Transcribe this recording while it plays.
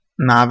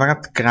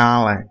Návrat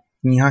krále,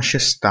 kniha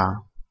 6.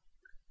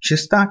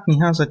 Šestá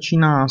kniha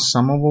začíná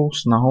samovou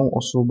snahou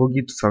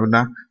osvobodit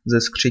Froda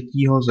ze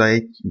skřetího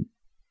zajetí.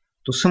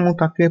 To se mu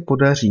také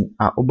podaří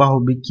a oba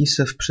hobiti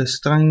se v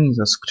přestraní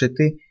za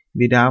skřety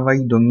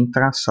vydávají do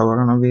nitra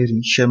Sauronovy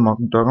říše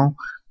Mordoru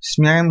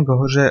směrem k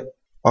hoře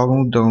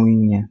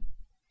Orodruině.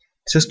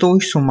 Cestou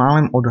jsou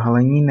málem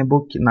odhalení,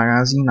 neboť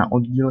narazí na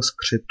oddíl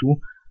skřetů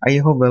a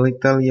jeho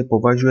velitel je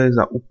považuje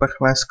za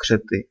uprchlé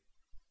skřety.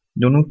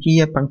 Donutí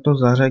je proto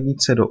zařadit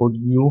se do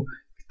oddílu,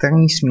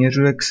 který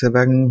směřuje k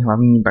severní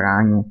hlavní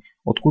bráně,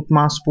 odkud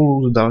má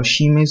spolu s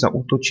dalšími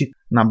zaútočit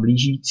na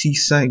blížící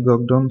se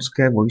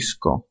gordonské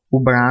vojsko.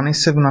 U brány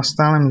se v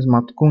nastálém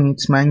zmatku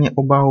nicméně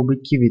oba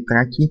hobiti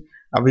vytratí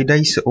a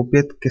vydají se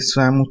opět ke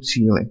svému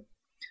cíli.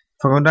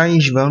 Froda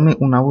již velmi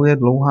unavuje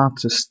dlouhá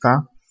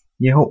cesta,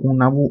 jeho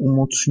únavu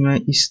umocňuje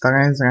i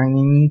staré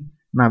zranění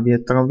na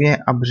větrově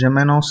a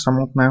břemeno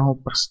samotného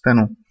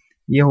prstenu.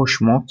 Jehož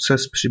moc se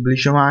s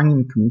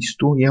přibližováním k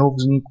místu jeho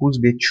vzniku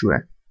zvětšuje.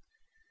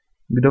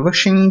 K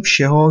dovršení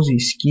všeho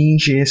zjistí,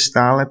 že je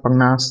stále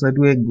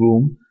pronásleduje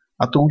Glum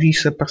a touží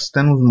se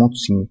prstenu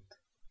zmocnit.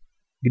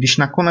 Když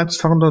nakonec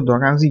Frodo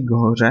dorazí k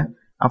hoře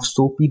a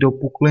vstoupí do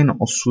puklin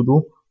osudu,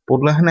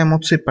 podlehne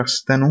moci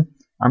prstenu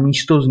a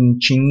místo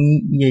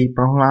zničení jej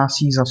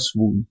prohlásí za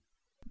svůj.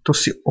 To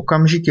si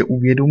okamžitě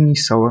uvědomí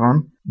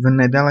Sauron v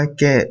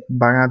nedaleké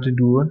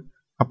Barad-dûr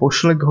a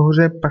pošle k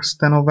hoře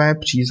prstenové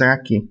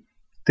přízraky,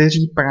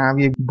 kteří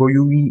právě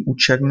bojují u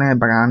černé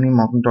brány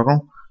Mordoru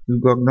s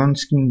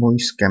gordonským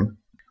vojskem.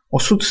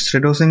 Osud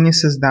Středozemě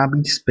se zdá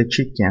být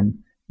spečetěn,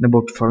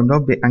 neboť Frodo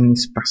by ani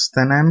s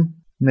prstenem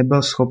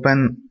nebyl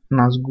schopen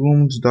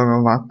Nazgûlům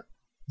vzdorovat,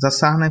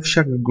 zasáhne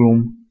však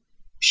Glum.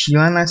 V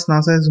šílené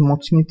snaze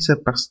zmocnit se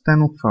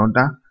prstenu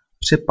Froda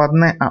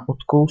přepadne a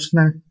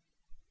odkousne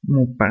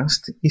mu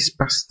prst i s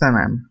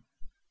prstenem.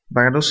 V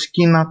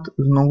radosti nad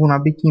znovu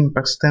nabitím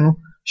prstenu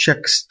však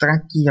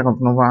ztratí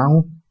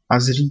rovnováhu a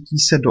zřítí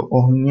se do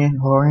ohně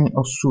hory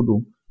osudu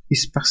i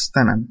s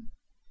prstenem.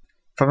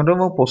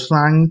 Frodovo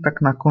poslání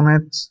tak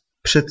nakonec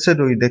přece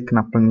dojde k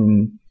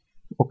naplnění.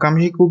 V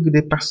okamžiku,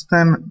 kdy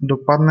prsten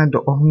dopadne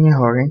do ohně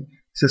hory,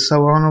 se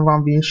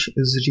Sauronova věž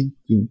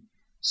zřítí.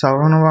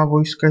 Sauronova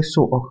vojska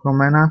jsou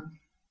ochromena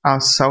a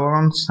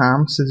Sauron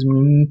sám se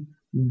změní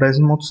v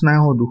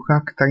bezmocného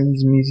ducha, který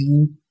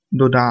zmizí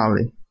do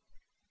dály.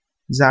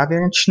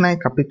 Závěrečné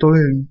kapitoly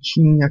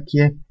líčí, jak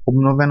je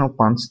obnoveno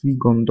panství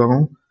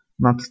Gondoru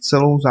nad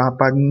celou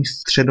západní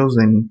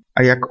Středozemí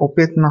a jak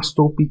opět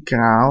nastoupí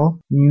král,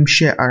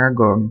 jímž je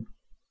Aragorn.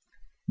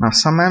 Na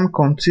samém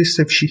konci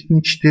se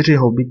všichni 4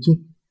 hobiti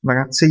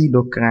vracejí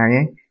do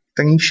kraje,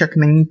 který však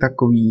není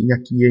takový,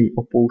 jaký jej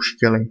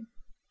opouštěli.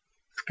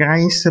 V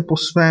kraji se po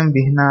svém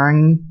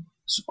vyhnání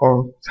z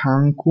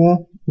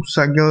Orthancu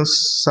usadil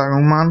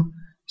Saruman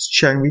s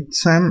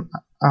červicem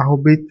a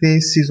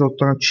hobity si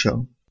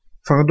zotročil.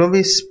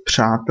 Frodovi s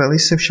přáteli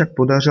se však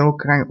podařilo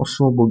kraj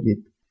osvobodit.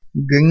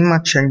 Glím a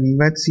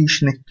červívec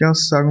již nechtěl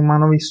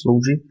Sarumanovi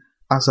sloužit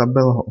a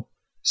zabil ho.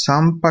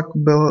 Sám pak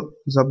byl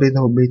zabit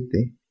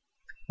hobity.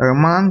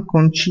 Román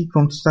končí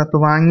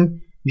konstatováním,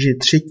 že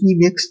 3.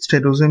 věk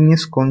Středozemě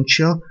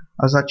skončil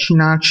a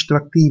začíná 4.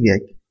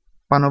 věk,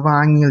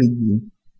 panování lidí.